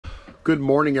Good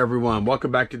morning, everyone. Welcome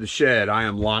back to the shed. I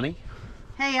am Lonnie.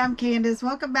 Hey, I'm Candace.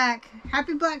 Welcome back.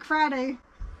 Happy Black Friday.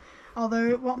 Although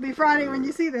it won't be Friday when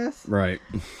you see this. Right.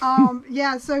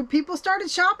 Yeah, so people started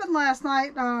shopping last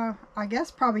night. I guess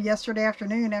probably yesterday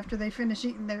afternoon after they finished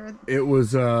eating their... It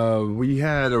was, we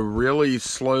had a really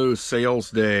slow sales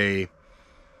day.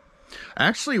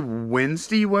 Actually,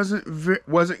 Wednesday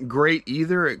wasn't great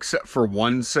either, except for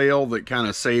one sale that kind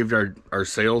of saved our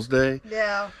sales day.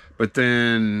 Yeah. But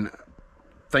then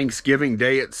Thanksgiving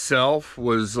Day itself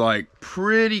was like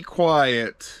pretty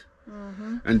quiet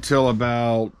until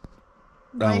about,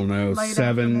 I don't know,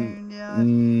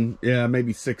 7, yeah,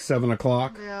 maybe 6, 7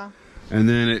 o'clock. Yeah. And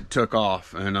then it took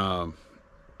off. And, I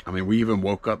mean, we even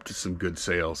woke up to some good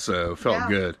sales, so it felt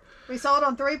good. We sold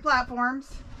on 3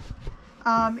 platforms.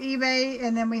 eBay,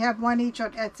 and then we have one each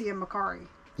on Etsy and Mercari.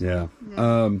 Yeah.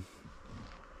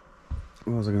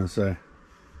 What was I going to say?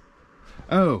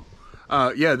 Oh,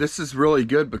 yeah, this is really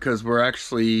good because we're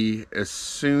actually, as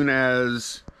soon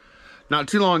as, not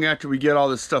too long after we get all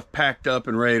this stuff packed up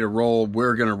and ready to roll,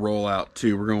 we're going to roll out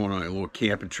too. We're going on a little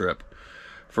camping trip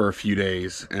for a few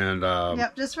days. And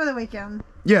yep, just for the weekend.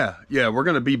 Yeah, we're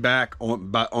going to be back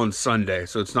on Sunday,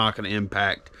 so it's not going to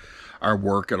impact our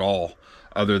work at all,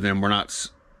 other than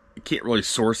can't really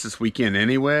source this weekend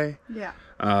anyway. Yeah.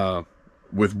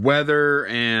 With weather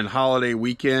and holiday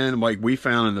weekend, like we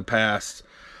found in the past,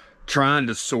 trying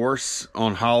to source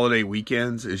on holiday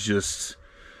weekends is just,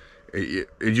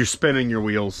 you're spinning your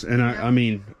wheels. And I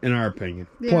mean, in our opinion.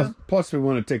 Yeah. Plus we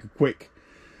want to take a quick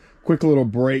little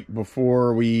break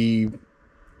before we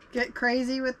get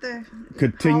crazy with the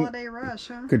holiday rush,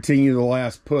 huh? Continue the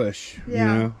last push, yeah. You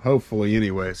know, hopefully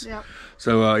anyways. Yep.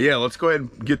 So, yeah, let's go ahead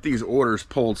and get these orders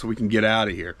pulled so we can get out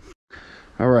of here.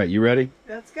 All right, you ready?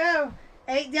 Let's go.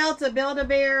 8 Delta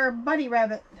Build-A-Bear Bunny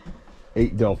Rabbit.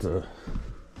 8 Delta.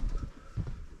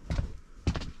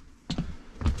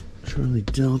 Charlie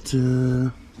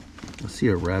Delta. I see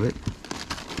a rabbit.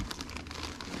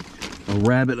 A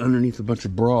rabbit underneath a bunch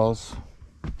of bras.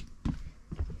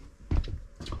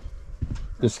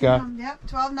 This guy? Yep,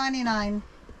 $12.99.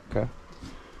 Okay.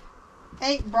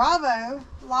 8 Bravo.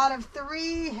 A lot of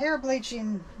 3 hair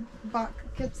bleaching box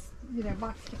kits.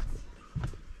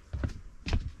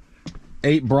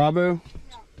 8 Bravo?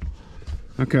 Yeah.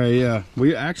 Okay, yeah.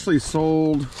 We actually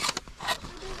sold...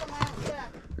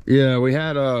 Yeah, we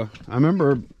had I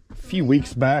remember a few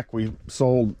weeks back we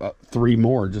sold 3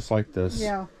 more just like this.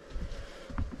 Yeah.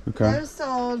 Okay. Those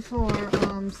sold for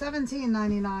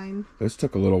 $17.99. Those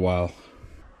took a little while.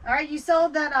 All right, you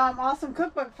sold that awesome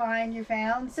cookbook find you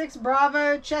found. 6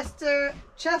 Bravo Chester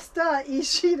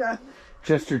Ishida.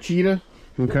 Chester Cheetah?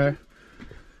 Okay.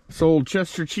 Sold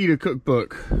Chester Cheetah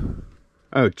cookbook.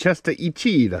 Oh, Chester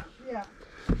Cheetah. Yeah.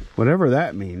 Whatever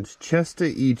that means.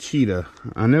 Chester Cheetah.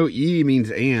 I know E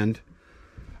means and.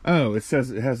 Oh, it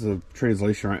says it has a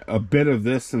translation right. A bit of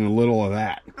this and a little of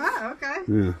that. Oh, okay.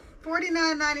 Yeah.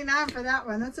 $49.99 for that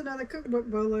one. That's another cookbook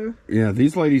bolu. Yeah,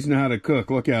 these ladies know how to cook.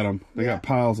 Look at them. They got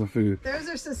piles of food. Those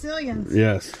are Sicilians.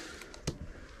 Yes.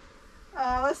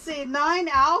 Let's see. 9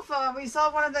 Alpha. We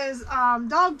saw one of those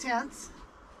dog tents.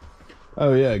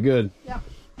 Oh, yeah, good. Yep.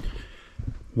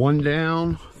 1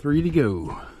 down, 3 to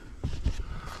go.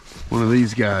 One of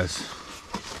these guys.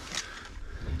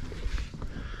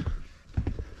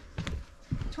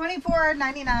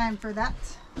 $24.99 for that.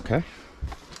 Okay.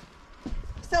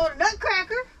 Sold a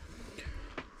Nutcracker.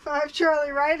 5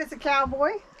 Charlie Wright. It's a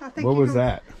cowboy. I think. What was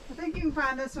that? I think you can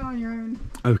find this one on your own.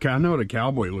 Okay, I know what a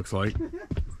cowboy looks like.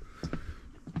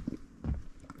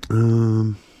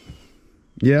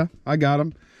 Yeah, I got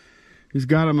him. He's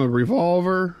got him a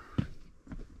revolver.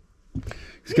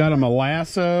 He's got him a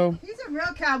lasso. He's a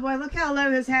real cowboy. Look how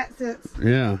low his hat sits.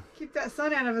 Yeah. Keep that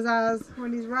sun out of his eyes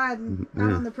when he's riding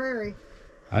out on the prairie.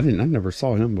 I never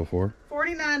saw him before.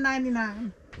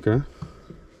 $49.99. Okay.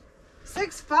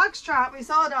 6 Foxtrot. We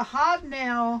saw a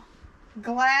hobnail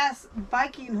glass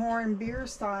Viking horn beer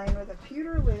stein with a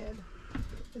pewter lid.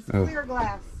 It's clear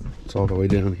glass. It's all the way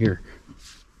down here.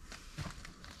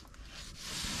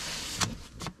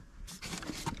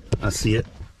 I see it.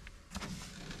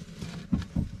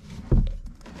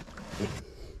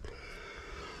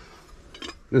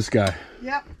 This guy.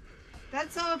 Yep.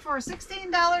 That sold for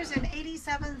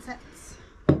 $16.87.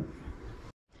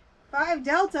 5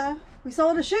 Delta. We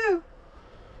sold a shoe.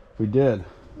 We did.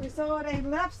 We sold a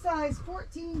left size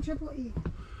 14 triple E.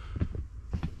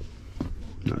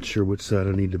 Not sure which side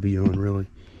I need to be on, really.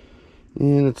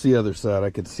 And it's the other side. I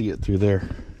could see it through there.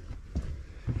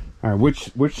 All right,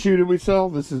 which shoe did we sell?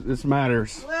 This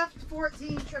matters. Left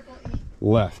 14 triple E.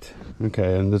 Left.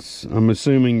 Okay, and this, I'm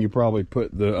assuming you probably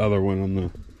put the other one on the...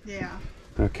 Yeah.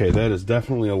 Okay, that is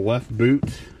definitely a left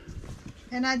boot.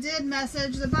 And I did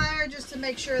message the buyer just to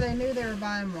make sure they knew they were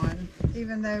buying one,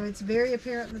 even though it's very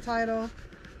apparent in the title.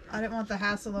 I didn't want the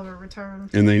hassle of a return.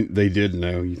 And they did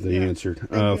know. They answered.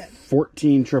 They did.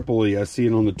 14 triple E. I see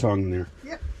it on the tongue there.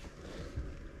 Yep.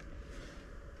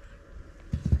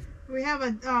 We have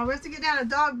to get down a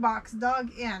dog box,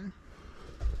 dog in.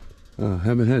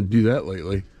 Haven't had to do that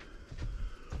lately.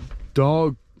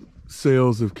 Dog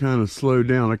sales have kind of slowed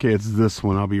down. Okay, it's this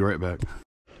one. I'll be right back.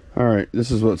 All right,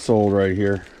 this is what sold right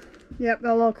here. Yep,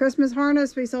 the little Christmas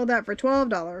harness, we sold that for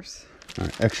 $12. All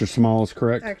right, extra small is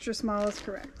correct? Extra small is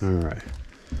correct. All right.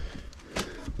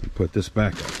 Put this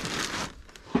back up.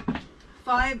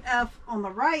 5F on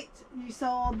the right, you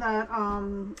sold that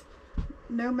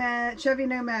Chevy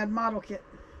Nomad model kit.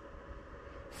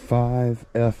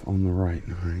 5F on the right.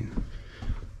 All right.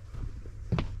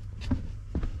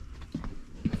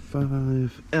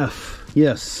 5F.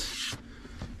 Yes.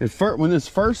 When this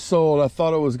first sold, I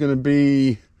thought it was going to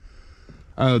be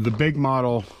the big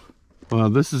model. Well,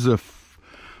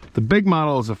 the big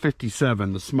model is a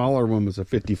 57. The smaller one was a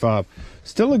 55.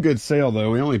 Still a good sale though.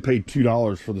 We only paid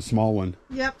 $2 for the small one.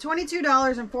 Yep,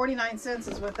 $22.49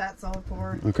 is what that sold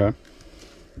for. Okay.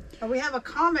 We have a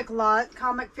comic lot,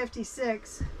 Comic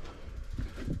 56.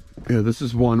 Yeah, this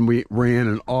is one we ran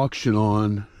an auction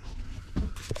on.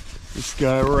 This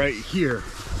guy right here.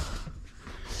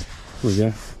 Here we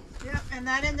go. Yep, and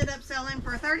that ended up selling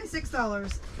for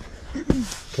 $36.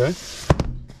 Okay.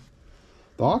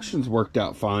 The auctions worked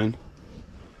out fine.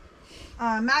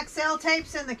 Max sale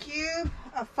tapes in the cube,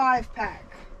 a 5-pack.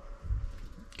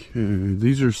 Okay,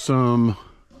 these are some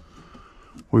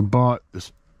we bought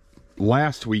this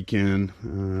last weekend.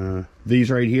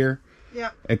 These right here.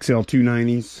 Yep. XL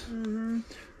 290s.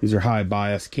 These are high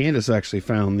bias. Candace actually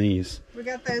found these. We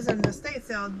got those in the estate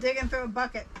sale, digging through a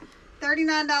bucket.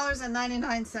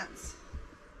 $39.99.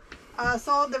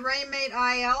 Sold the Rainmate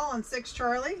IL on 6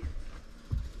 Charlie.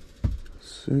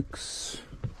 6.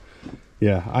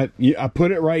 Yeah, I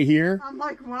put it right here. I'm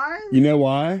like, why? You know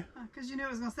why? Because you knew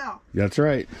it was going to sell. That's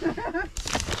right.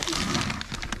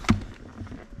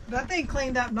 That thing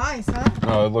cleaned up nice, huh?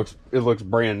 Oh, it looks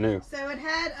brand new. So it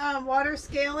had water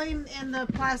scaling in the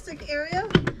plastic area.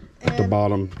 At the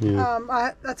bottom, yeah.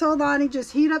 I told Lonnie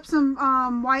just heat up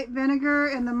some white vinegar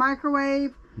in the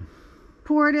microwave,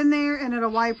 pour it in there, and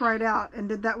it'll wipe right out. And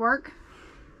did that work?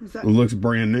 It looks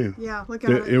brand new. Yeah, look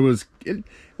at it. It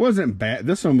wasn't bad.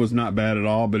 This one was not bad at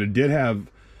all, but it did have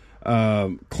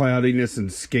cloudiness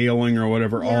and scaling or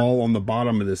whatever all on the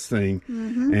bottom of this thing,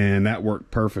 and that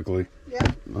worked perfectly.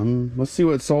 Yep. Let's see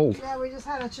what sold. Yeah, we just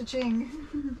had a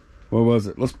cha-ching. What was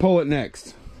it? Let's pull it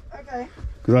next. Okay.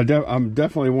 Because I'm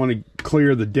definitely want to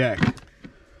clear the deck.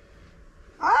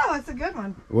 Oh, that's a good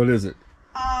one. What is it?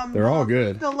 They're all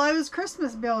good. The Lowe's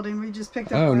Christmas building we just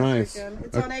picked up. Oh, last nice. weekend.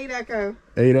 It's on 8 Echo.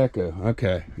 8 Echo.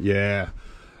 Okay. Yeah.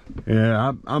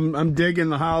 Yeah. I'm digging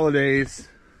the holidays.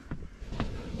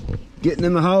 Getting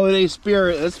in the holiday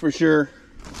spirit. That's for sure.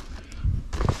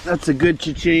 That's a good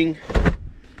cha-ching.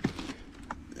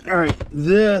 All right.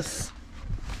 This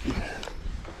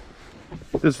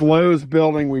Lowe's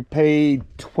building we paid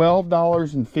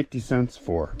 $12.50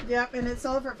 for. Yep, and it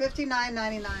sold for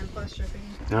 $59.99 plus shipping.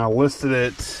 Now I listed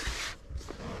it.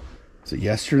 Was it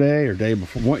yesterday or day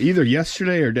before? Either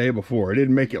yesterday or day before. It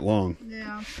didn't make it long.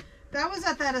 Yeah, that was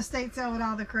at that estate sale with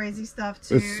all the crazy stuff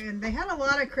too. And they had a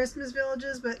lot of Christmas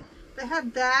villages, but they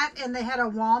had that, and they had a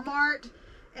Walmart,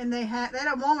 and they had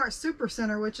a Walmart Super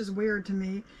Center, which is weird to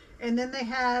me. And then they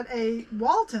had a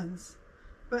Walton's.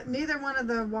 But neither one of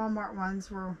the Walmart ones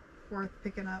were worth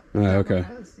picking up. Oh, okay.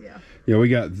 Yeah. Yeah, we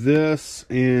got this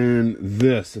and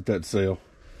this at that sale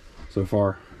so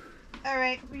far. All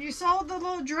right. Well, you sold the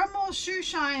little Dremel shoe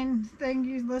shine thing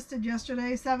you listed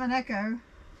yesterday, 7 Echo.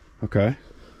 Okay.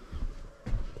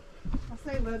 I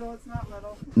say little, it's not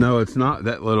little. No, it's not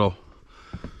that little.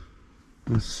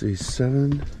 Let's see,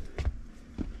 7.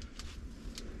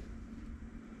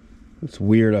 It's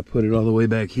weird. I put it all the way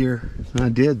back here. I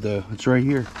did though. It's right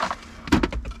here.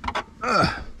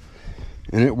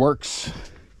 And it works.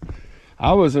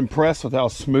 I was impressed with how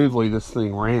smoothly this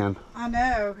thing ran. I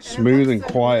know. Smooth and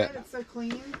quiet. Good. It's so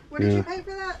clean. What did you pay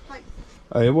for that? Like.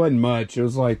 It wasn't much. It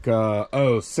was like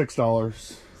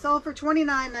 $6. Sold for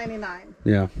 $29.99.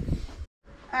 Yeah.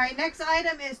 All right. Next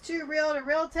item is 2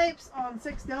 reel-to-reel tapes on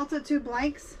 6 Delta, 2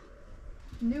 blanks,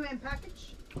 new in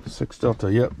package. 6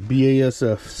 Delta. Yep.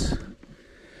 BASFs.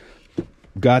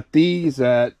 Got these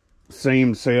at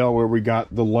same sale where we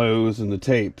got the Lowe's and the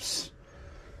tapes.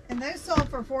 And those sold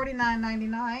for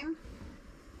 $49.99.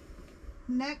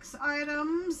 Next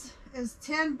items is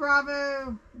 10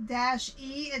 Bravo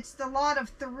 -E. It's the lot of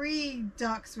 3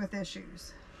 ducks with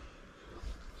issues.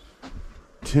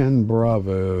 10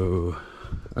 Bravo.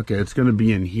 Okay, it's going to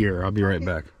be in here. I'll be right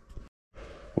back.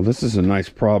 Well, this is a nice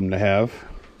problem to have.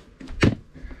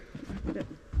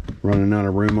 Running out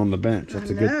of room on the bench. That's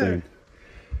a good thing.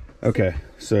 Okay,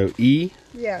 so E.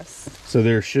 Yes. So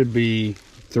there should be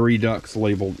 3 ducks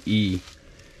labeled E.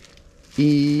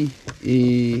 E,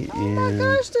 and... Oh my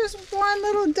gosh, there's one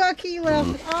little ducky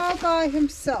left all by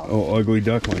himself. Oh, ugly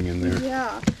duckling in there.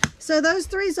 Yeah. So those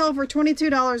 3 sold for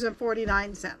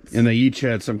 $22.49. And they each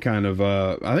had some kind of,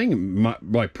 I think,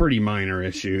 like pretty minor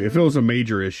issue. If it was a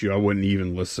major issue, I wouldn't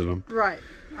even listed them. Right.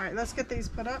 All right, let's get these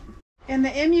put up. In the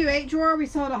MU8 drawer, we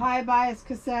sold a high bias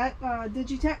cassette,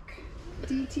 Digitech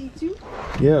DT2.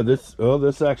 Yeah,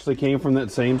 this actually came from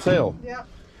that same sale. Yep.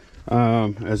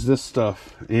 As this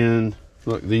stuff. And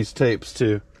look, these tapes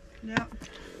too. Yep.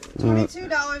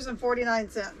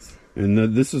 $22.49.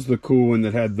 And this is the cool one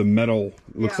that had the metal,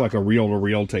 looks like a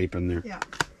reel-to-reel tape in there. Yeah.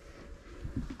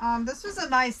 This was a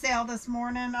nice sale this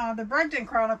morning. The Bregden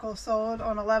Chronicle sold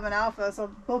on 11 Alpha, so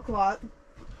book lot.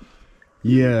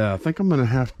 Yeah, I think I'm going to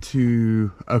have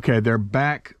to... Okay, they're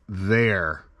back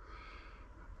there.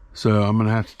 So I'm going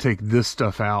to have to take this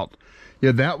stuff out.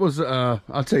 Yeah, that was...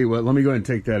 I'll tell you what, let me go ahead and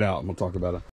take that out and we'll talk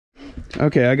about it.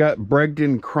 Okay, I got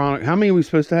Bregden Chronicle. How many are we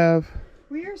supposed to have?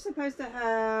 We are supposed to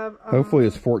have... Hopefully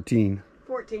it's 14.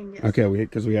 14, yes. Okay,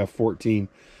 because we have 14.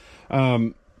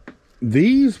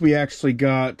 These we actually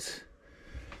got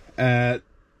at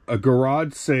a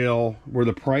garage sale where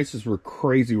the prices were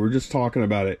crazy. We're just talking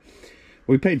about it.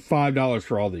 We paid $5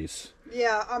 for all these.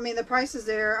 Yeah, I mean, the prices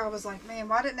there, I was like, man,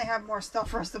 why didn't they have more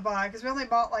stuff for us to buy? Because we only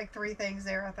bought like 3 things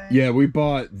there, I think. Yeah, we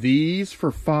bought these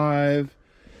for $5.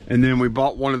 And then we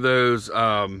bought one of those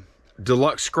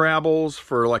deluxe Scrabbles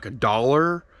for like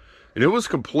 $1. And it was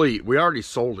complete. We already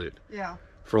sold it. Yeah.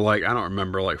 For like, I don't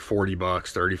remember, like 40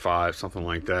 bucks, 35, something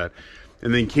like that.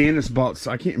 And then Candace bought,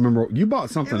 I can't remember, you bought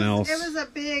something else. It was a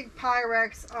big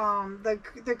Pyrex,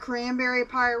 the cranberry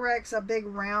Pyrex, a big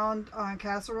round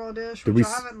casserole dish, which I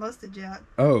haven't listed yet.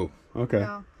 Oh, okay.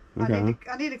 Yeah. Okay.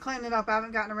 I need to clean it up. I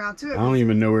haven't gotten around to it. I don't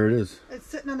even know where it is. It's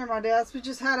sitting under my desk. We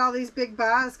just had all these big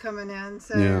buys coming in.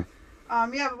 So, yeah.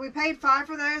 Yeah, but we paid $5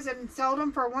 for those and sold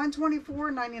them for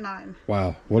 $124.99.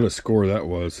 Wow, what a score that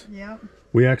was. Yeah.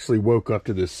 We actually woke up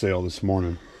to this sale this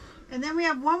morning. And then we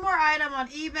have one more item on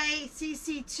eBay,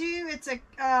 CC2. It's a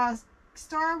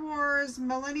Star Wars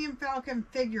Millennium Falcon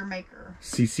figure maker.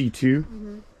 CC2?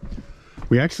 Mm-hmm.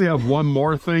 We actually have one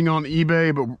more thing on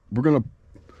eBay, but we're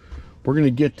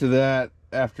gonna get to that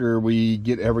after we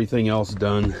get everything else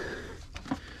done.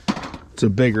 It's a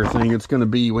bigger thing. It's gonna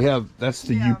be, that's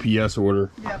the UPS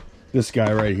order. Yep. This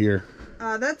guy right here.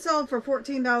 That sold for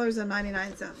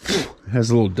 $14.99. It has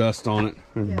a little dust on it.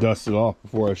 I dust it off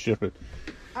before I ship it.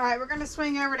 All right, we're going to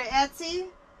swing over to Etsy.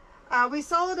 We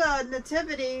sold a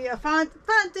nativity, a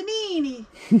Fontanini.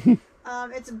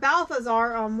 It's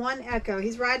Balthazar on 1 Echo.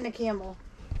 He's riding a camel.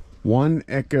 1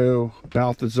 Echo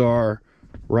Balthazar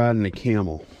riding a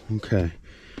camel. Okay.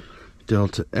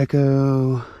 Delta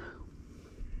Echo.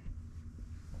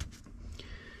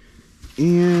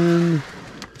 And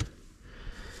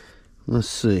let's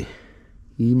see.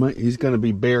 He's going to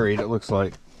be buried, it looks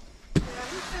like. Yeah,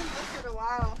 he's been listed a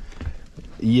while.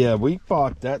 Yeah, we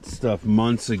bought that stuff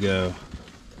months ago,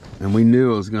 and we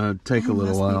knew it was going to take a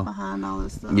little while. Behind all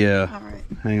this stuff. Yeah. All right.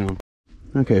 Hang on.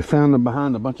 Okay, found him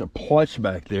behind a bunch of plush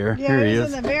back there. Yeah, here he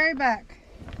is. In the very back.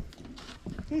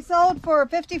 He sold for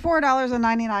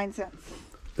 $54.99.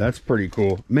 That's pretty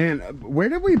cool. Man, where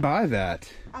did we buy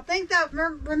that? I think that,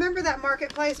 remember that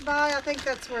marketplace buy? I think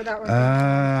that's where that was.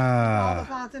 Ah. All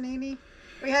the Fontanini.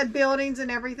 We had buildings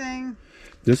and everything.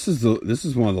 This is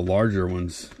one of the larger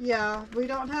ones. Yeah, we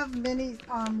don't have many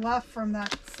left from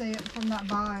that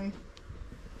buy.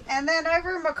 And then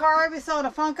over in Mercari, we sold a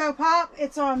Funko Pop.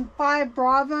 It's on 5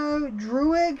 Bravo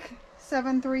Druid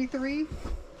 733.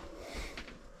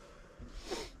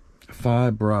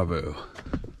 5 Bravo.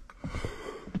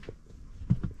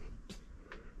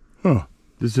 Oh,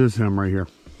 this is him right here.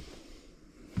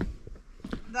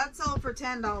 That sold for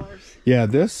 $10. Yeah,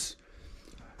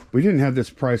 we didn't have this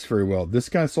price very well. This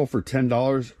guy sold for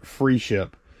 $10, free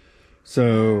ship.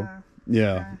 So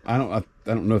yeah, okay. I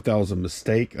don't know if that was a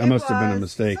mistake. That must have been a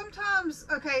mistake. Sometimes,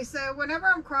 okay, so whenever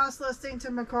I'm cross-listing to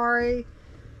Mercari,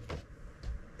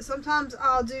 sometimes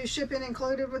I'll do shipping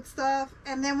included with stuff,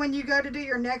 and then when you go to do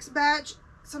your next batch,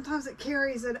 sometimes it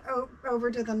carries it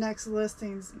over to the next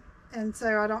listings, and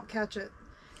so I don't catch it.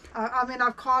 I mean,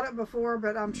 I've caught it before,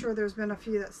 but I'm sure there's been a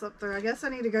few that slipped through. I guess I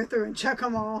need to go through and check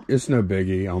them all. It's no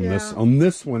biggie on this. On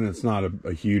this one, it's not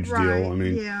a huge deal. I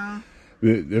mean, yeah,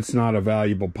 it's not a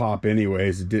valuable pop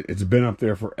anyways. It's been up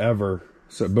there forever.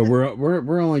 So, but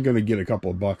we're only going to get a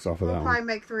couple of bucks off of that one. Probably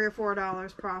make $3 or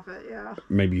 $4 profit. Yeah.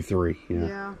 Maybe 3. Yeah.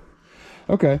 Yeah.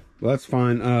 Okay, well, that's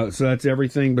fine. So that's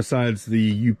everything besides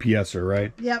the UPSer,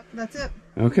 right? Yep, that's it.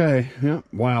 Okay. Yeah.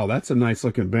 Wow, that's a nice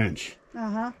looking bench.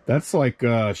 Uh-huh. That's like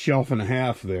a shelf and a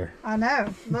half there. I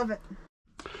know. Love it.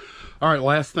 All right,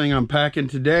 last thing I'm packing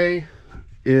today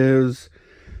is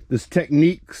this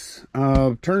Techniques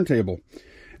turntable.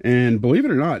 And believe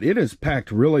it or not, it is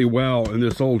packed really well in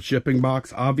this old shipping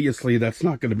box. Obviously, that's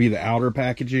not going to be the outer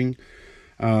packaging.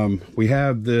 We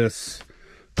have this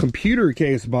computer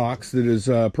case box that is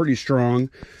pretty strong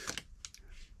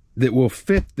that will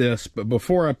fit this. But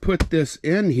before I put this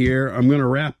in here, I'm going to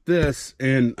wrap this,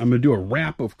 and I'm going to do a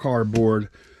wrap of cardboard.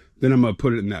 Then I'm going to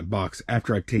put it in that box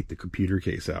after I take the computer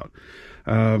case out.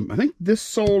 I think this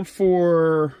sold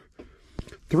for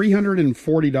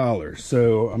 $340.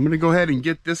 So I'm going to go ahead and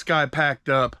get this guy packed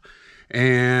up,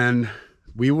 and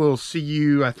we will see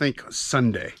you, I think,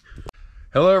 Sunday.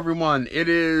 Hello, everyone. It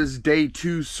is day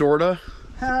 2, sorta.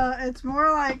 It's more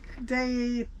like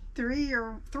day 3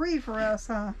 for us,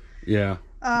 huh? Yeah.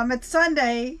 It's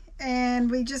Sunday, and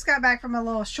we just got back from a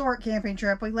little short camping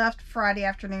trip. We left Friday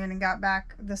afternoon and got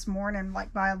back this morning,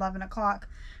 like by 11 o'clock.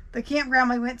 The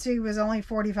campground we went to was only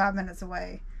 45 minutes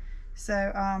away. So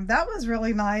that was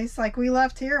really nice. Like, we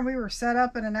left here and we were set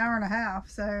up in an hour and a half.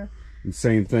 So And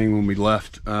same thing when we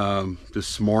left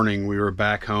this morning. We were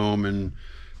back home and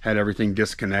had everything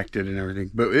disconnected and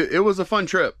everything. But it was a fun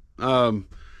trip.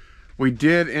 We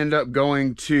did end up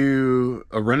going to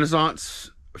a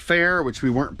Renaissance fair, which we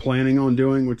weren't planning on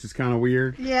doing, which is kind of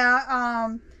weird. yeah,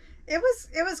 it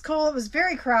was cool. It was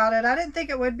very crowded. I didn't think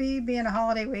it would be, being a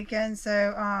holiday weekend.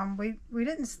 So we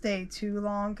didn't stay too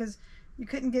long because you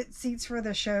couldn't get seats for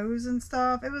the shows and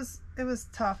stuff. It was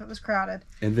tough. It was crowded.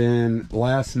 And then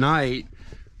last night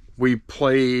we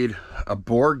played a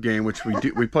board game, which we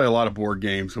do. We play a lot of board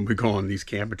games when we go on these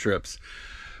camping trips.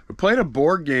 We played a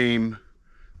board game,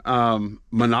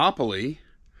 Monopoly,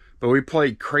 but we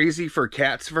played Crazy for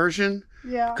Cats version.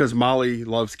 Yeah. Because Molly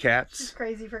loves cats. She's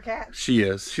crazy for cats. She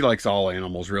is. She likes all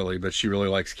animals, really, but she really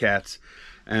likes cats.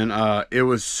 And it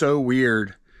was so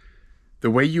weird.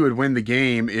 The way you would win the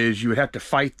game is you would have to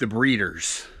fight the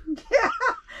breeders. Yeah.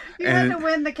 You had to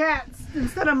win the cats.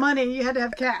 Instead of money, you had to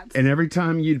have cats. And every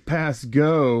time you'd pass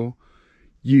go,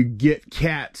 you get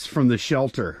cats from the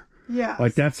shelter. Yeah.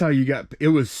 Like, that's how you got... It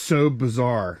was so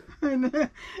bizarre.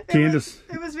 Candace...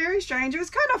 It was very strange. It was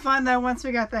kind of fun, though, once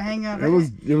we got the hang of it.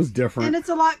 It was different. And it's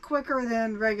a lot quicker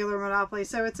than regular Monopoly,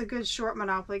 so it's a good short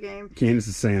Monopoly game. Candace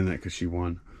is saying that because she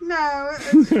won. No.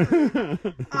 It's,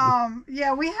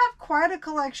 yeah, we have quite a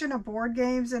collection of board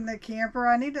games in the camper.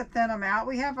 I need to thin them out.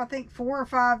 We have, I think, 4 or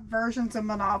 5 versions of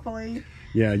Monopoly.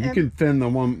 Yeah, you can thin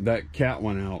that cat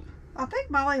one out. I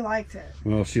think Molly liked it.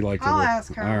 Well, she liked it. I'll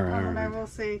ask her. All right, I don't know. We'll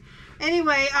see.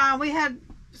 Anyway, we had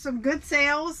some good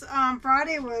sales.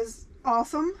 Friday was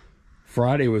awesome.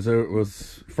 Friday was over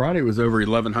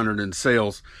 1,100 in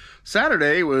sales.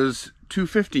 Saturday was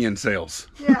 250 in sales.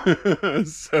 Yeah.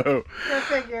 So go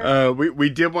figure. we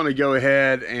did want to go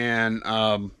ahead and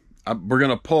we're going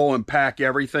to pull and pack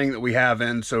everything that we have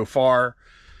in so far.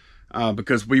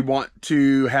 Because we want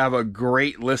to have a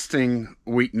great listing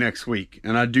week next week.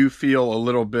 And I do feel a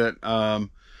little bit, I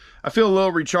feel a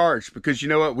little recharged because you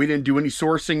know what? We didn't do any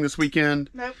sourcing this weekend.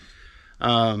 Nope.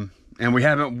 And we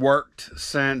haven't worked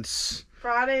since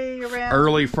Friday around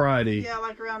early Friday. Yeah,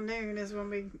 like around noon is when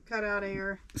we cut out of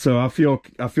here. So I feel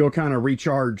kind of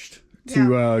recharged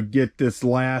to get this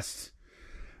last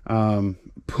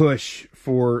push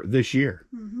for this year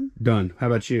done. How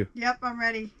about you? Yep, I'm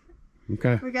ready.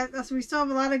 Okay. We still have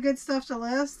a lot of good stuff to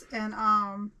list,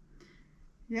 and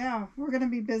yeah, we're gonna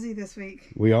be busy this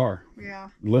week. We are. Yeah.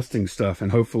 Listing stuff and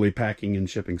hopefully packing and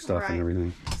shipping stuff and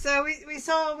everything. So we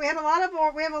have a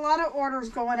lot of orders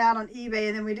going out on eBay,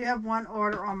 and then we do have one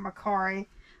order on Mercari.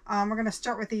 We're gonna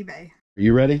start with eBay. Are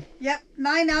you ready? Yep.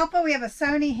 9 Alpha. We have a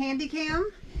Sony Handycam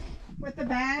with the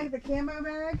bag, the camo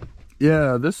bag.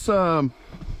 Yeah, this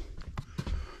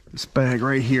bag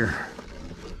right here.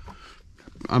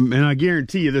 And I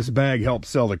guarantee you this bag helped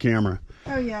sell the camera.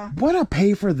 Oh, yeah. What'd I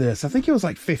pay for this? I think it was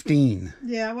like $15.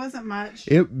 Yeah, it wasn't much.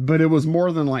 But it was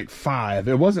more than like $5.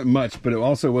 It wasn't much, but it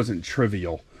also wasn't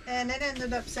trivial. And it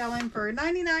ended up selling for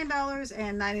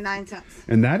 $99.99.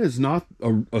 And that is not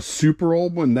a super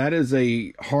old one. That is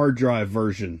a hard drive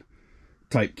version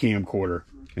type camcorder.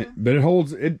 But it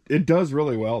holds, it does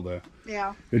really well though.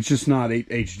 Yeah. It's just not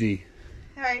HD.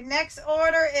 All right, next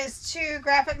order is 2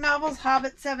 graphic novels,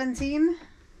 Hobbit 17.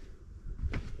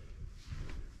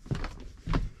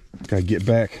 Gotta get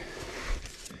back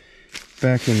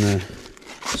in the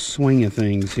swing of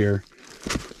things here.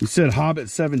 You said Hobbit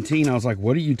 17. I was like,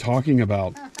 what are you talking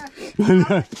about? I wouldn't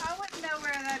know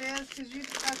where that is because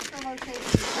that's the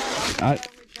location.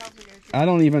 I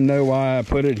don't even know why I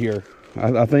put it here.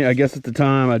 I guess at the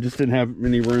time I just didn't have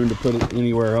any room to put it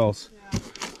anywhere else. Yeah.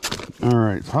 All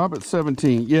right, Hobbit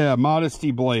 17. Yeah,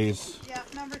 Modesty Blaze. Yeah,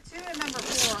 number 2 and number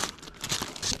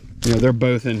 4. Yeah, they're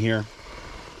both in here.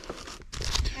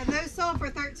 And those sold for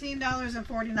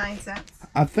 $13.49.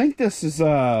 I think this is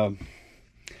I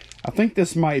think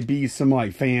this might be some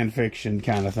like fan fiction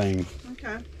kind of thing.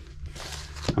 Okay.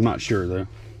 I'm not sure though.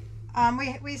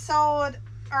 We sold.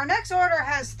 Our next order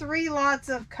has 3 lots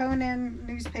of Conan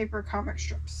newspaper comic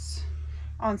strips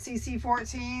on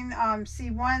CC14,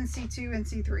 C1, C2, and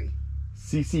C3.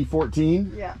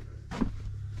 CC14? Yeah.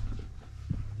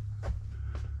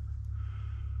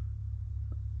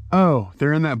 Oh,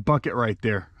 they're in that bucket right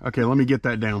there. Okay, let me get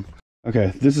that down.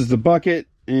 Okay, this is the bucket,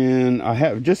 and I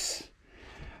have just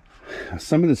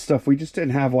some of this stuff. We just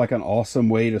didn't have like an awesome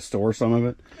way to store some of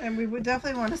it. And we would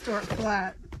definitely want to store it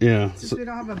flat. Yeah. Since we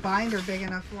don't have a binder big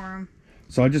enough for them.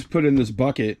 So I just put in this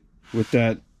bucket with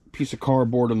that piece of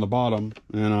cardboard on the bottom,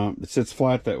 and it sits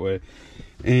flat that way.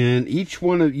 And each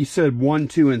one of, you said 1,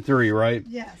 2, and 3, right?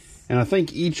 Yes. And I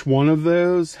think each one of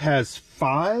those has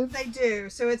 5. They do.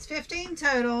 So it's 15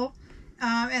 total,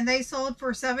 and they sold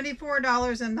for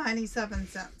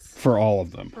 $74.97. For all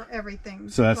of them. For everything.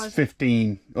 So that's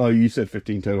 15. Oh, you said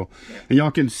 15 total. Yeah. And y'all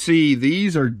can see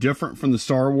these are different from the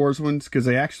Star Wars ones because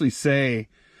they actually say,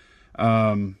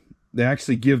 they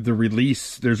actually give the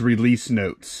release, there's release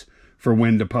notes for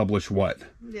when to publish what.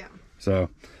 Yeah. So,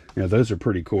 yeah, those are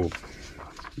pretty cool.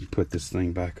 You put this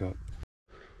thing back up.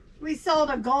 We sold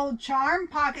a gold charm,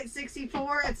 Pocket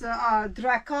 64. It's a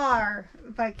Drakkar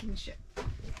Viking ship.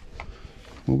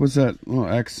 What was that little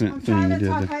accent thing you did? I'm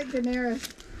trying to talk like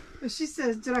Daenerys, but she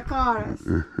says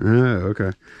Drakkar. Oh,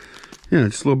 okay. Yeah,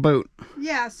 just a little boat.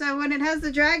 Yeah, so when it has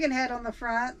the dragon head on the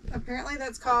front, apparently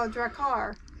that's called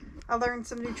Drakkar. I learned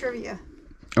some new trivia.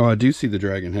 Oh, I do see the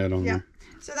dragon head on there.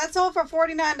 So that's sold for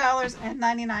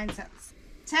 $49.99.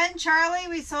 10 Charlie,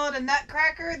 we sold a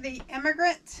Nutcracker, the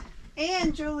Immigrant,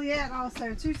 and Juliet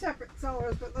also. 2 separate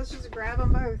sellers, but let's just grab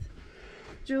them both.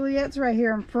 Juliet's right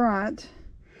here in front.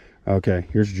 Okay,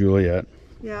 here's Juliet.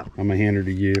 Yep. I'm going to hand her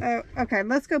to you. Oh, okay,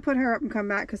 let's go put her up and come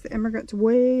back because the Immigrant's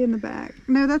way in the back.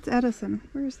 No, that's Edison.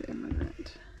 Where's the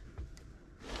Immigrant?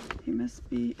 He must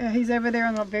be... he's over there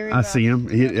on the very left. I see him.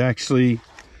 He actually...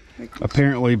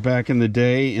 Apparently, back in the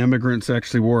day, immigrants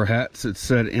actually wore hats that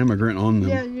said immigrant on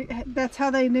them. Yeah, that's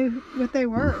how they knew what they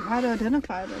were, how to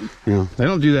identify them. Yeah, they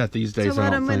don't do that these days. To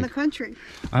let them in the country.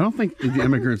 I don't think the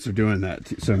immigrants are doing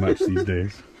that so much these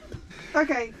days.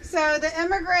 Okay, so the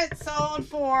Immigrant sold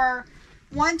for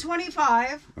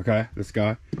 $125. Okay, this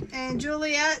guy. And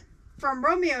Juliet from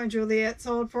Romeo and Juliet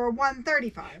sold for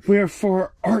 $135.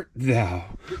 Wherefore art thou?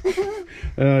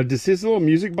 Does his little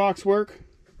music box work?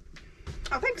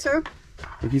 I think so.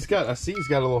 He's got, I see he's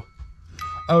got a little,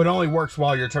 oh, it only works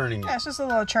while you're turning it. Yeah, it's just a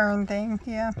little churn thing,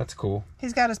 yeah. That's cool.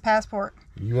 He's got his passport.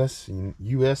 US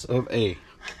of A.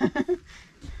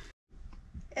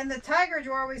 In the Tiger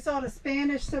drawer, we sold a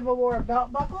Spanish Civil War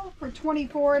belt buckle for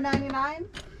 $24.99.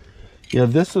 Yeah,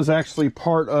 this was actually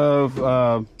part of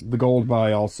the gold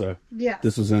buy also. Yes.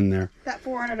 This was in there. That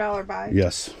 $400 buy.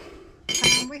 Yes.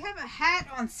 We have a hat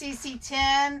on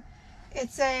CC10.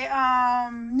 It's a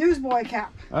newsboy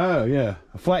cap. Oh, yeah.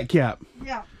 A flat cap.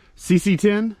 Yeah.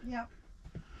 CC10? Yep.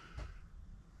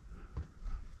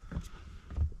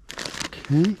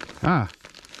 Okay. Ah.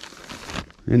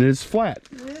 And it's flat.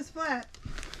 It is flat.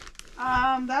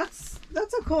 That's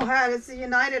a cool hat. It's a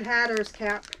United Hatters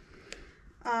cap.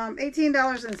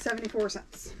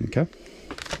 $18.74. Okay.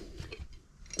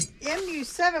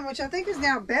 MU7, which I think is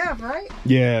now Bev, right?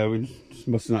 Yeah, we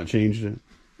must have not changed it.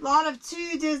 A lot of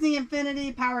 2 Disney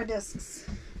Infinity power discs.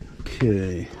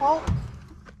 Okay. Hulk.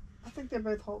 I think they're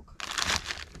both Hulk.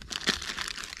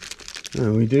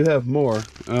 Oh, we do have more.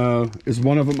 Is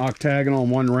one of them octagonal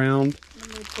and one round?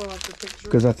 Let me pull up the picture.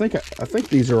 Because I think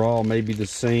these are all maybe the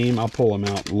same. I'll pull them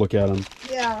out and look at them.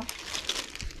 Yeah.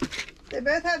 They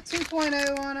both have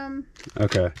 2.0 on them.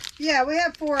 Okay. Yeah, we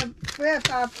have 5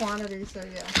 quantities, so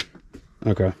yeah.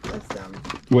 Okay. That's them.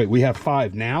 Wait, we have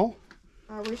 5 now?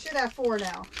 We should have 4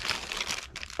 now.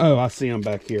 Oh, I see them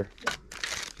back here.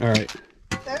 All right.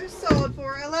 Those sold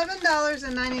for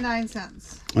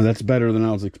 $11.99. Well, that's better than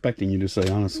I was expecting you to say,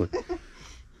 honestly.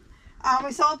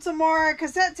 We sold some more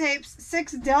cassette tapes.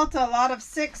 6 Delta, a lot of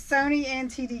 6 Sony and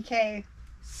TDK.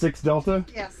 6 Delta?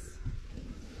 Yes.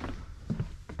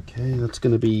 Okay, that's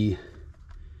going to be...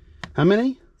 How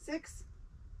many? 6.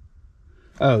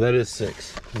 Oh, that is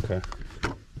 6. Okay.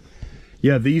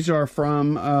 Yeah, these are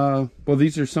from... well,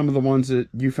 these are some of the ones that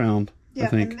you found, I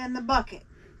think. And then the bucket.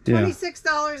 Yeah.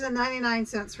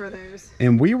 $26.99 for those.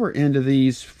 And we were into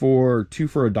these for 2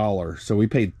 for $1, so we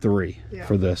paid 3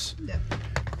 for this. Yep.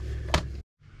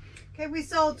 Okay, we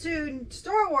sold 2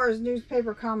 Star Wars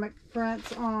newspaper comic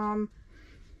prints.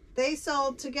 They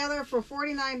sold together for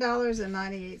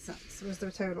 $49.98 was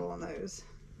their total on those.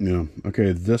 Yeah.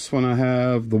 Okay, this one I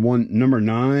have, the one number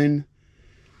 9.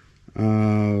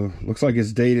 Looks like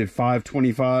it's dated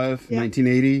 5/25,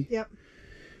 1980. Yep.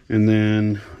 And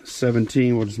then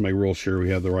 17, we'll just make real sure we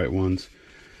have the right ones.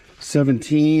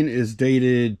 17 is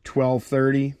dated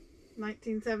 12/30.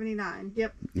 1979.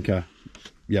 Yep. Okay.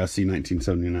 Yeah, I see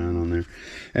 1979 on there.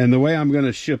 And the way I'm going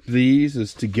to ship these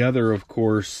is together, of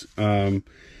course.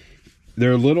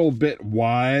 They're a little bit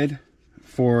wide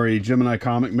for a Gemini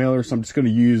comic mailer, so I'm just going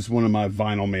to use one of my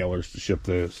vinyl mailers to ship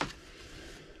those.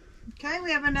 Okay,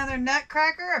 we have another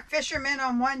Nutcracker, a Fisherman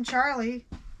on One Charlie.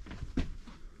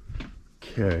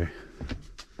 Okay.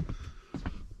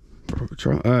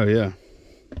 Oh, yeah.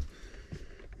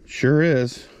 Sure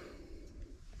is.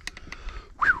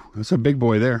 Whew, that's a big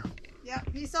boy there. Yep,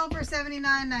 he sold for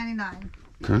 $79.99.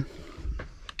 Okay.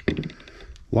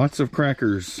 Lots of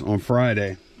crackers on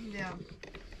Friday. Yeah.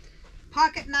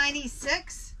 Pocket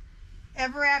 96,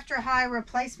 Ever After High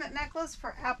replacement necklace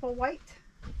for Apple White.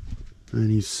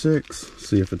 96.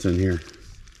 See if it's in here.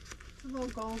 A little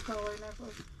gold color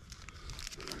necklace.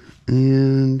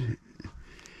 And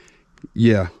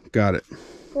yeah, got it.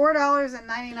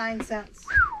 $4.99.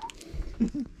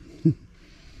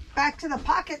 Back to the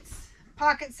pockets.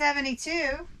 Pocket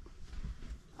 72.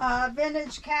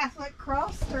 Vintage Catholic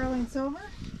cross, sterling silver.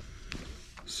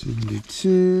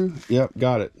 72. Yep,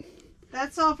 got it.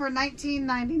 That's all for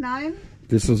 $19.99.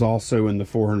 This is also in the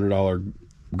 $400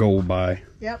 gold buy.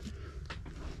 Yep.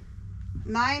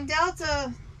 9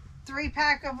 Delta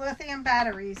 3-pack of lithium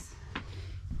batteries.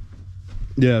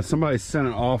 Yeah, somebody sent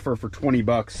an offer for 20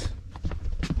 bucks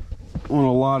on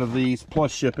a lot of these,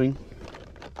 plus shipping.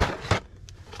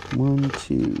 1,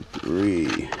 2,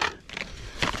 3.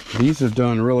 These have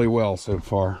done really well so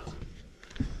far.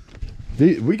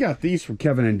 We got these from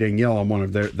Kevin and Danielle on one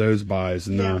of those buys,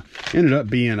 and ended up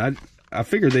being, I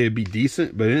figured they'd be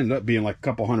decent, but it ended up being like a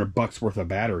couple $100 worth of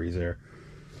batteries there.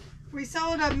 We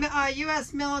sold a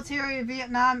U.S. military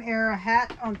Vietnam era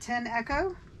hat on 10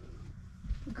 Echo.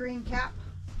 Green cap.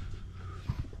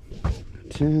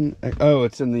 10. Oh,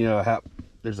 it's in the hat.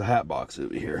 There's a hat box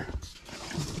over here.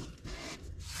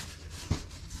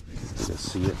 Let's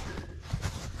see it.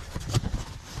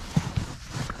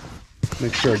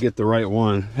 Make sure I get the right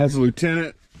one. Has a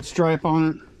lieutenant stripe on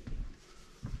it.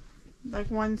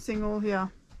 Like one single, yeah.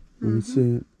 Let's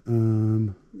see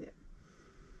it.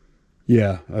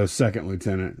 Yeah, a second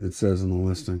lieutenant, it says on the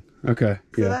listing. Okay,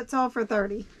 so that's all for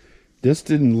 $30. This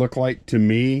didn't look like to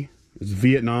me, it's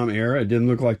Vietnam era, it didn't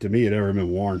look like to me it ever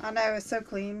been worn. I know, it's so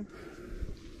clean.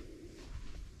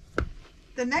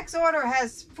 The next order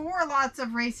has 4 lots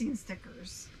of racing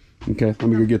stickers. Okay, let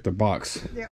me go get the box.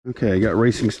 Yep. Okay, I got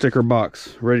racing sticker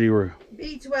box ready to...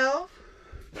 B12.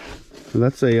 So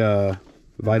that's a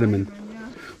vitamin.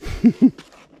 Yeah.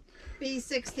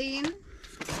 B16.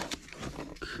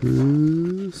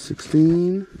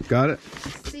 16. Got it.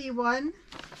 C1.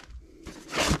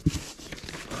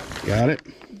 Got it.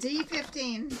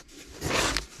 D15.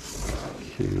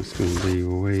 Okay, that's going to be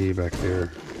way back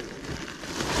there.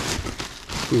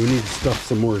 We need to stuff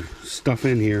some more stuff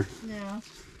in here. Yeah.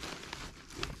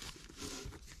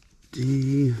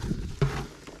 D.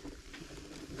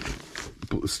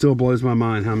 Still blows my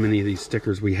mind how many of these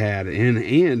stickers we had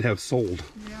and have sold.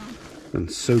 Yeah. Been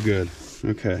so good.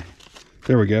 Okay.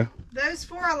 There we go. Those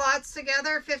 4 lots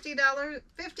together,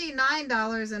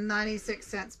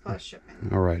 $59.96 plus shipping.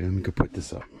 All right, let me go put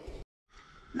this up.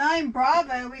 9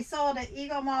 Bravo, we sold an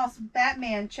Eagle Moss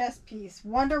Batman chest piece.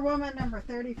 Wonder Woman number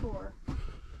 34.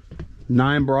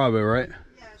 9 Bravo, right?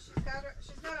 Yeah, she's got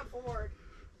a board.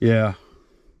 Yeah.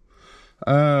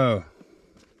 Oh.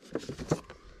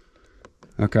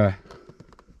 Okay.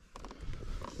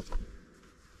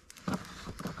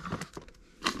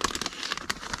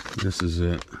 This is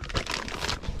it.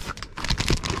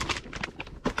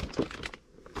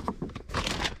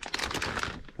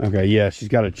 Okay, yeah, she's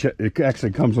got it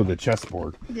actually comes with a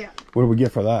chessboard. Yeah. What do we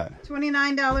get for that?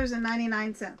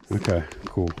 $29.99. Okay,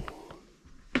 cool.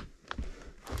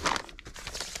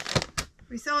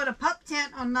 We sold a pup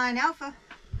tent on 9 Alpha.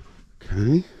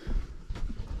 Okay.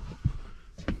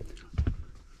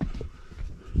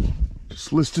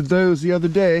 Just listed those the other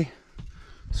day.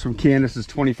 It's from Candace's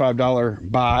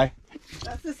 $25 buy.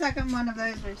 That's the second one of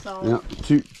those we've sold. Yep,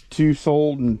 two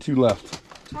sold and 2 left.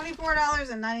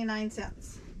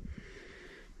 $24.99.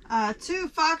 2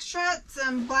 Foxtrots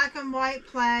and black and white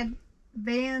plaid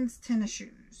Vans tennis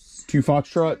shoes. 2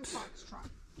 Foxtrots.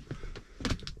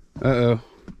 Uh-oh.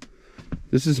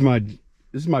 This is my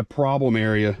problem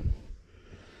area.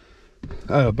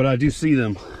 Oh, but I do see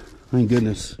them. Thank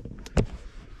goodness.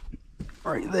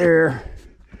 Right there.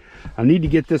 I need to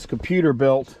get this computer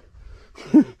built.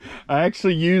 I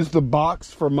actually used the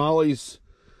box for Molly's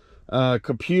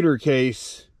computer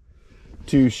case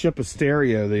to ship a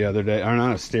stereo the other day. Or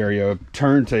not a stereo, a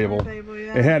turntable.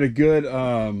 Yeah. It had a good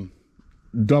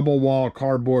double wall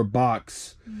cardboard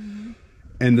box. Mm-hmm.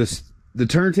 And the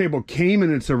turntable came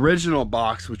in its original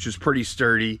box, which is pretty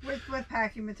sturdy. With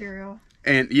packing material.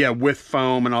 And yeah, with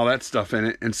foam and all that stuff in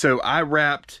it. And so I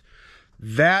wrapped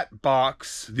that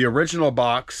box, the original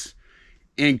box,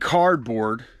 in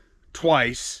cardboard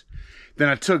twice. Then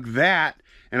I took that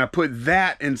and I put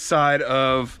that inside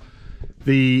of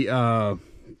the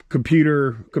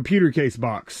computer case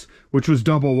box, which was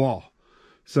double wall.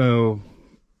 So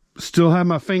still have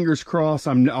my fingers crossed.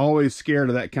 I'm always scared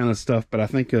of that kind of stuff, but I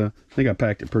think I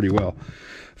packed it pretty well.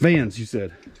 Vans, you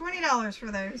said $20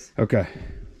 for those. Okay.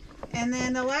 And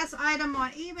then the last item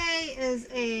on eBay is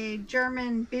a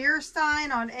German beer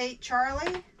stein on 8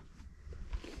 Charlie.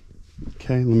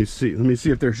 Okay, let me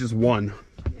see if there's just one.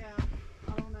 Yeah,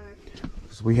 I don't know.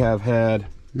 So we have had,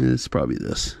 it's probably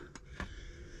this.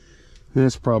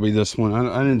 It's probably this one.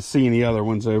 I didn't see any other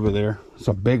ones over there. It's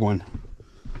a big one.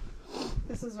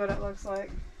 This is what it looks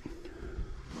like.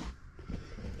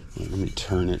 Let me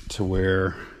turn it to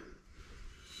where...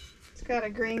 It's got a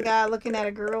green guy looking at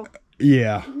a girl.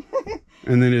 Yeah.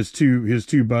 And then his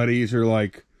two buddies are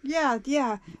like...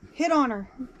 Yeah, hit on her.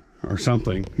 Or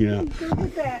something, yeah. Go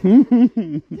get that.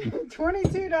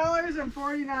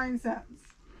 $22.49.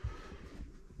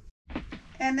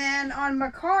 And then on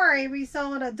Mercari, we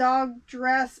sold a dog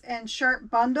dress and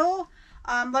shirt bundle.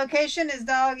 Location is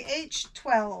dog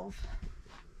H12.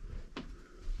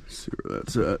 Let's see where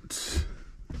that's at.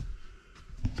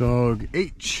 Dog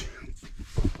H.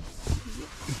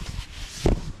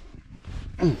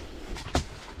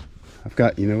 I've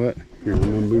got, you know what? Here, I'm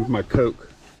gonna move my Coke.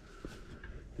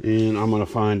 And I'm gonna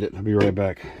find it. I'll be right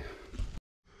back.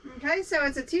 Okay, so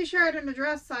it's a t-shirt and a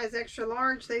dress size extra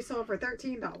large. They sold for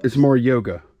 $13. It's more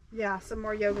yoga. Yeah, some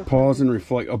more yoga. Pause and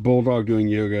reflect. A bulldog doing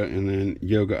yoga, and then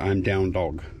yoga, I'm down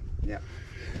dog. Yep.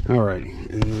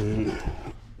 Alrighty, and then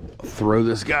I'll throw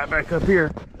this guy back up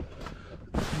here.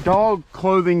 Dog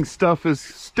clothing stuff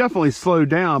is definitely slowed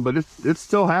down, but it's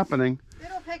still happening.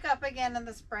 It'll pick up again in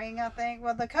the spring, I think.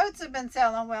 Well, the coats have been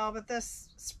selling well, but this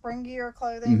springier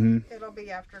clothing, it'll be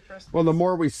after Christmas. Well, the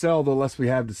more we sell, the less we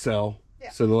have to sell. Yeah.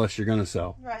 So the less you're going to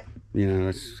sell. Right. You know,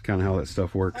 that's kind of how that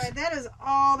stuff works. All right, that is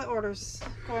all the orders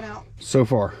going out. So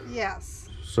far. Yes.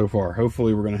 So far.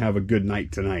 Hopefully we're going to have a good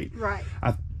night tonight. Right.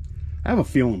 I have a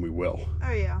feeling we will.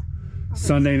 Oh, yeah.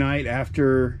 Sunday night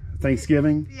after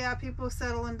Thanksgiving. Yeah, people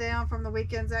settling down from the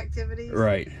weekend's activities.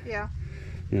 Right. Yeah.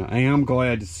 Yeah, I am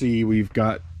glad to see we've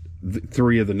got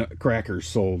 3 of the crackers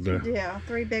sold. Yeah,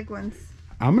 3 big ones.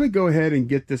 I'm going to go ahead and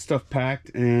get this stuff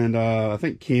packed, and I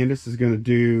think Candace is going to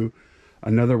do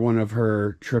another one of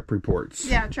her trip reports.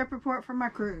 Yeah, trip report from my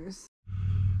cruise.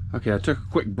 Okay, I took a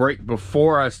quick break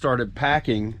before I started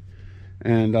packing,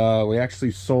 and we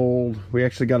actually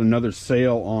got another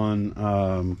sale on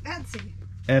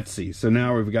Etsy. So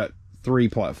now we've got 3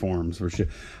 platforms for shit.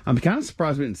 I'm kind of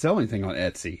surprised we didn't sell anything on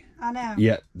Etsy. I know.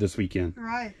 Yet this weekend.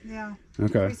 Right, yeah.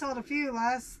 Okay. We sold a few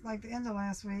like the end of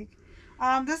last week.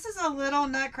 This is a little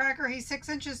nutcracker. He's 6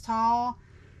 inches tall.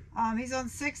 He's on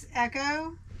 6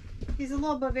 Echo. He's a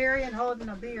little Bavarian holding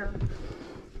a beer.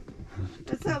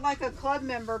 It's like a club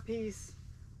member piece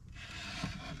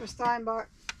for Steinbach.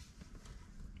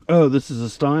 Oh, this is a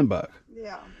Steinbach.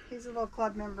 Yeah, he's a little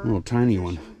club member. A little tiny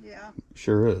one. Yeah.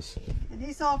 Sure is. And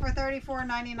he sold for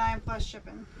 $34.99 plus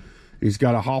shipping. He's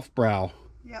got a Hofbrau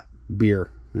beer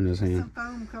in his hand. Some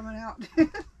foam coming out.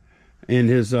 And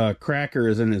his cracker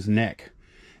is in his neck.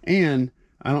 And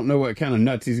I don't know what kind of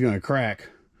nuts he's going to crack.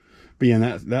 Being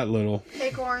that little.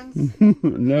 Acorns.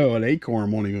 No, an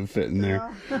acorn won't even fit in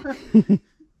there.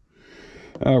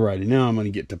 Alrighty, now I'm going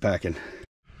to get to packing.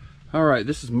 Alright,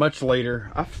 this is much later.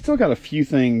 I've still got a few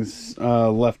things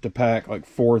left to pack, like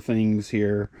 4 things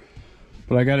here.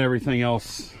 But I got everything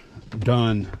else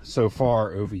done so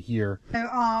far over here.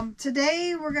 So,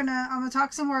 today I'm gonna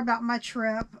talk some more about my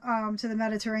trip to the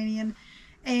Mediterranean,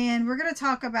 and we're gonna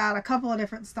talk about a couple of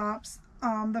different stops.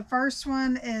 The first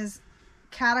one is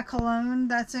Catacolone.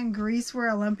 That's in Greece,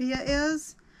 where Olympia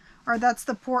is, or that's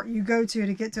the port you go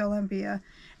to get to Olympia.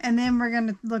 And then we're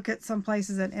gonna look at some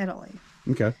places in Italy.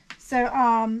 Okay.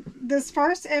 So this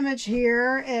first image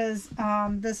here is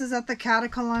this is at the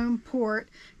Catacolone port.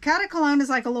 Catacolone is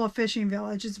like a little fishing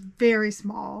village. It's very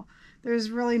small. There's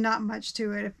really not much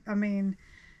to it. I mean,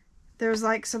 there's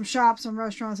like some shops and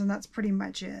restaurants, and that's pretty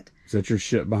much it. Is that your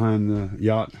ship behind the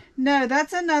yacht? No,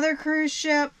 that's another cruise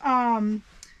ship. I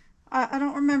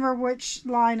don't remember which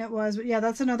line it was, but yeah,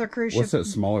 that's another cruise ship. What's that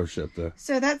smaller ship though?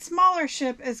 So that smaller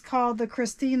ship is called the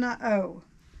Christina O.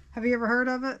 Have you ever heard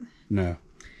of it? No.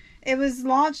 It was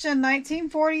launched in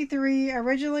 1943,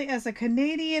 originally as a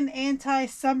Canadian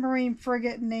anti-submarine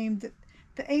frigate named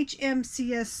the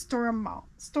HMCS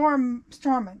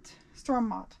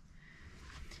Stormont.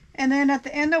 And then at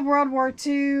the end of World War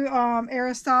II,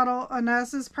 Aristotle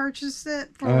Onassis purchased it.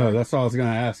 Oh, that's all I was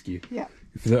going to ask you. Yeah.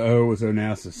 If the O was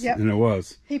Onassis, yep. And it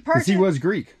was. Because he was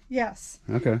Greek. Yes.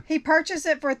 Okay. He purchased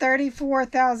it for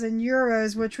 34,000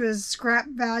 euros, which was scrap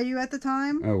value at the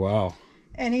time. Oh, wow.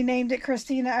 And he named it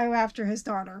Christina O after his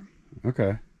daughter.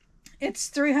 Okay. It's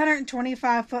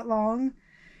 325 foot long,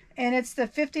 and it's the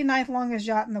 59th longest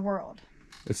yacht in the world.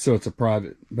 So it's a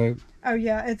private boat? Oh,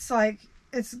 yeah. It's like,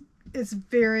 it's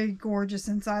very gorgeous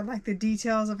inside, like the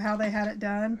details of how they had it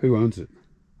done. Who owns it?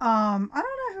 I don't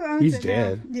know who owns it. He's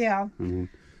dead. Now. Yeah. Mm-hmm.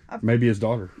 Maybe his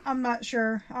daughter. I'm not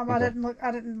sure. Okay. I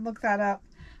didn't look that up.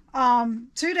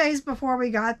 2 days before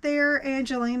we got there,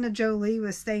 Angelina Jolie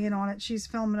was staying on it. She's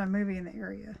filming a movie in the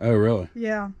area. Oh, really?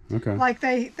 Yeah. Okay. Like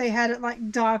they had it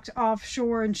like docked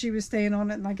offshore, and she was staying on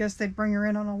it, and I guess they'd bring her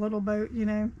in on a little boat, you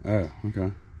know. Oh,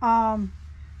 okay.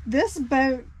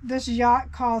 This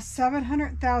yacht costs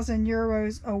 700,000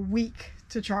 euros a week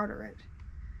to charter it.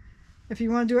 If you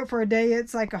want to do it for a day,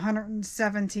 it's like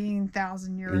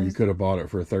 117,000 euros. And you could have bought it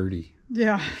for 30.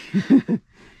 Yeah. Of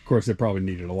course, it probably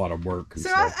needed a lot of work. So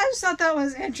I just thought that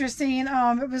was interesting.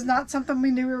 It was not something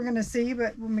we knew we were going to see,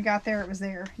 but when we got there, it was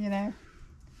there, you know.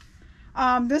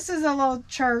 This is a little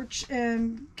church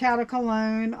in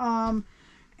Catacolone.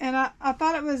 And I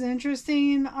thought it was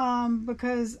interesting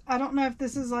because I don't know if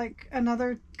this is like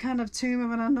another kind of tomb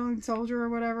of an unknown soldier or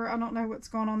whatever. I don't know what's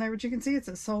going on there, but you can see it's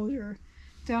a soldier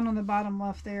down on the bottom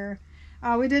left there.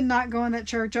 We did not go in that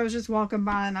church. I was just walking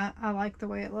by, and I liked the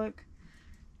way it looked.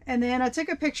 And then I took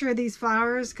a picture of these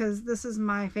flowers because this is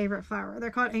my favorite flower. They're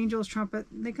called Angel's Trumpet.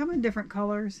 They come in different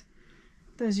colors.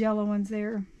 Those yellow ones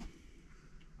there.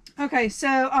 Okay,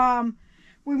 so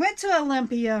we went to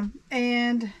Olympia,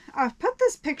 and I've put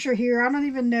this picture here. I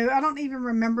don't even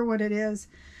remember what it is.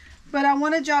 But I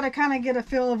wanted y'all to kind of get a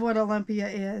feel of what Olympia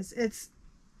is.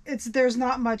 There's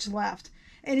not much left.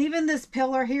 And even this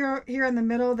pillar here in the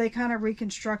middle, they kind of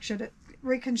reconstructed it.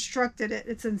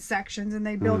 It's in sections, and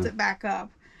they built it back up.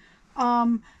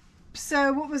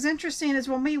 So what was interesting is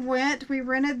when we went, we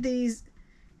rented these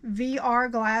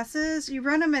VR glasses. You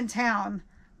rent them in town.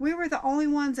 We were the only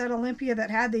ones at Olympia that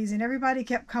had these, and everybody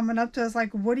kept coming up to us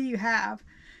like, what do you have?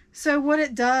 So what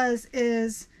it does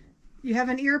is you have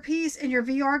an earpiece in your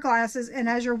VR glasses, and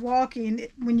as you're walking,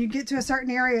 when you get to a certain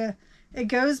area, it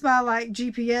goes by like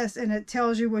GPS, and it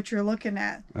tells you what you're looking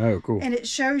at. Oh, cool. And it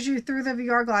shows you through the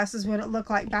VR glasses what it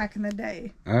looked like back in the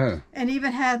day. Oh. And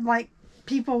even had like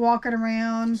people walking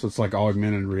around. So it's like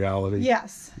augmented reality?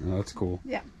 Yes. Oh, that's cool.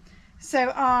 Yeah.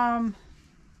 So,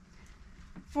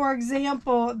 for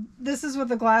example, this is what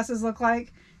the glasses look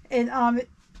like. And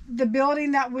the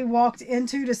building that we walked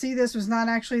into to see this was not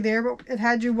actually there, but it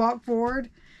had you walk forward,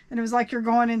 and it was like you're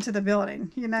going into the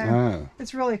building, you know. Oh.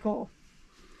 It's really cool.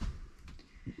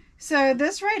 So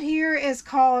this right here is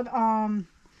called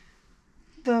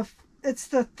it's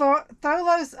the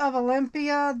Tholos of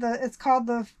Olympia. It's called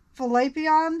the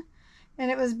Philippion,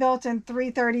 and it was built in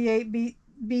 338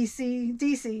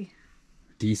 BC.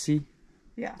 DC?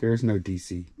 Yeah. There's no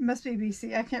DC. Must be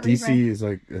BC. I can't read. DC is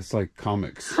like, it's like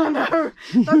comics. I know.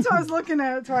 That's why I was looking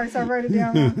at it twice. I wrote it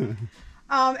down.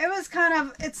 It was kind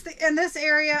of, in this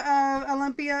area of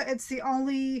Olympia, it's the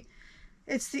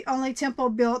only temple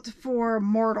built for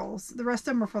mortals. The rest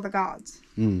of them are for the gods.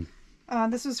 Mm.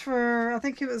 This was for, I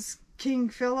think it was King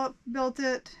Philip built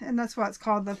it, and that's why it's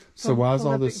called the. So why is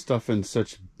all this stuff in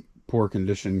such poor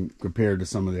condition compared to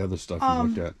some of the other stuff you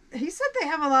looked at? He said they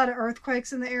have a lot of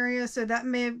earthquakes in the area, so that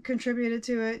may have contributed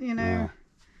to it, you know.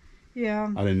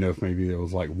 Yeah. I didn't know if maybe it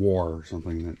was like war or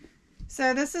something. That.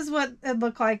 So this is what it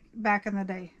looked like back in the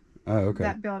day. Oh, okay.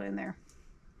 That building there.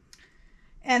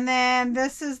 And then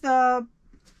this is the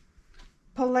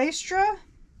Palestra.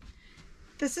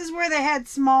 This is where they had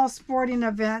small sporting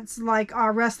events like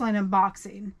wrestling and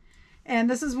boxing. And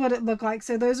this is what it looked like.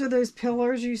 So those are those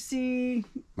pillars you see.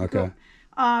 Okay.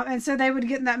 And so they would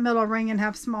get in that middle ring and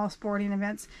have small sporting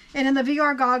events. And in the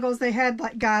VR goggles, they had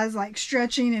like guys like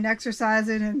stretching and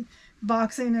exercising and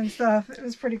boxing and stuff. It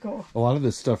was pretty cool. A lot of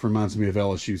this stuff reminds me of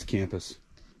LSU's campus.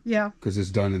 Yeah. Because it's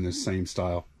done in the same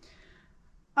style.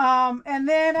 And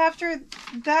then after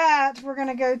that, we're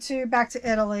going to go back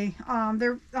to Italy.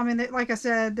 Like I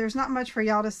said, there's not much for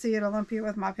y'all to see at Olympia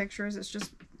with my pictures. It's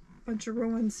just a bunch of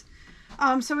ruins.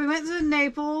 So we went to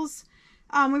Naples.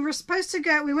 We were supposed to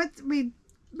go,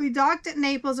 we docked at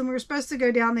Naples and we were supposed to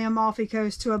go down the Amalfi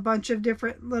Coast to a bunch of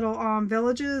different little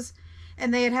villages.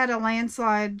 And they had a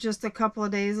landslide just a couple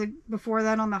of days before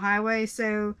that on the highway.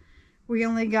 So we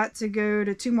only got to go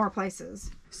to 2 more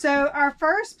places. So our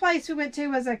first place we went to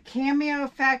was a cameo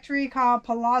factory called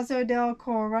Palazzo del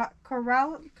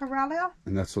Corrallo.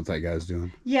 And that's what that guy's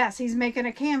doing? Yes, he's making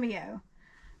a cameo.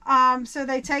 So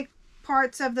they take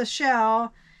parts of the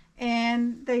shell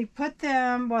and they put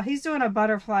them, well, he's doing a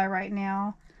butterfly right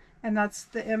now. And that's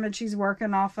the image he's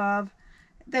working off of.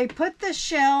 They put the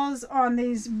shells on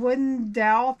these wooden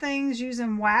dowel things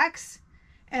using wax.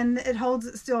 And it holds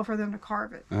it still for them to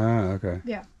carve it. Ah, okay.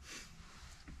 Yeah.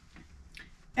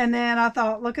 And then I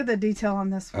thought, look at the detail on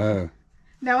this one. Oh.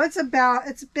 No, it's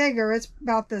bigger. It's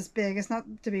about this big. It's not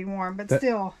to be worn, but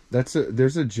still.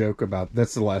 There's a joke about,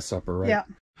 that's the Last Supper, right? Yeah.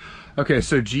 Okay,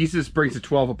 so Jesus brings the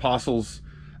 12 apostles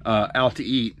out to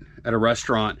eat at a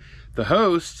restaurant. The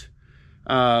host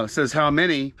says, how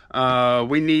many?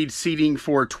 We need seating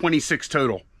for 26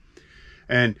 total.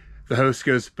 And the host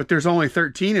goes, but there's only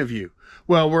 13 of you.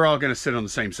 Well, we're all going to sit on the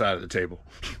same side of the table.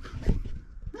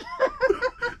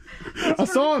 I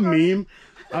saw a meme.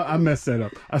 I messed that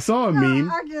up. I saw a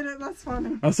meme. I get it. That's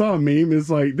funny. I saw a meme. It's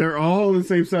like they're all on the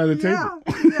same side of the table.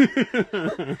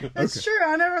 Yeah. It's true.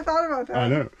 I never thought about that. I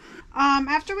know.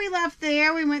 After we left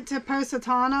there, we went to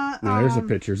Positano. There's a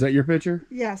picture. Is that your picture?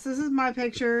 Yes, this is my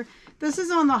picture. This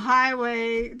is on the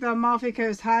highway, the Amalfi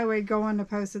Coast Highway going to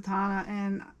Positano,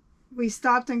 and we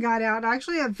stopped and got out. I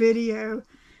actually have video.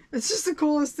 It's just the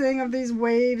coolest thing of these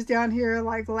waves down here,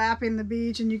 like lapping the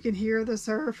beach, and you can hear the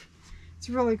surf. It's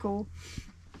really cool.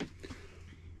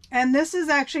 And this is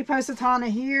actually Positano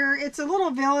here. It's a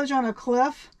little village on a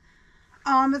cliff.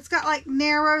 It's got like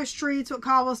narrow streets with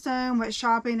cobblestone, with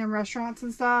shopping and restaurants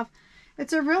and stuff.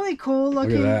 It's a really cool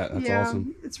looking. Look at that. That's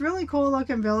awesome. It's really cool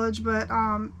looking village, but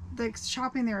the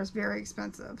shopping there is very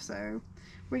expensive. So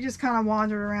we just kind of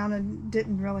wandered around and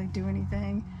didn't really do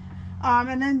anything.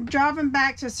 And then driving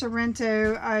back to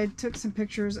Sorrento, I took some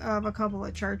pictures of a couple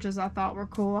of churches I thought were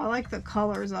cool. I like the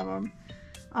colors of them.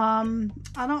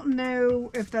 I don't know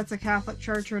if that's a Catholic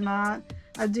church or not.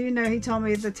 I do know he told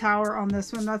me the tower on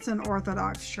this one, that's an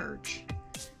Orthodox church.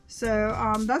 So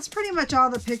that's pretty much all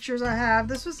the pictures I have.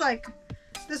 This was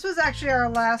actually our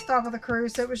last stop of the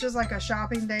cruise, so it was just like a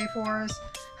shopping day for us.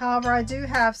 However, I do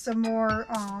have some more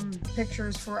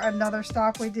pictures for another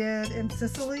stop we did in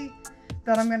Sicily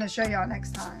that I'm going to show y'all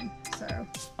next time. So.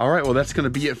 All right, well, that's going to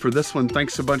be it for this one.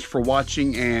 Thanks a bunch for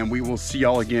watching, and we will see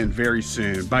y'all again very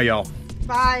soon. Bye, y'all.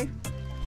 Bye.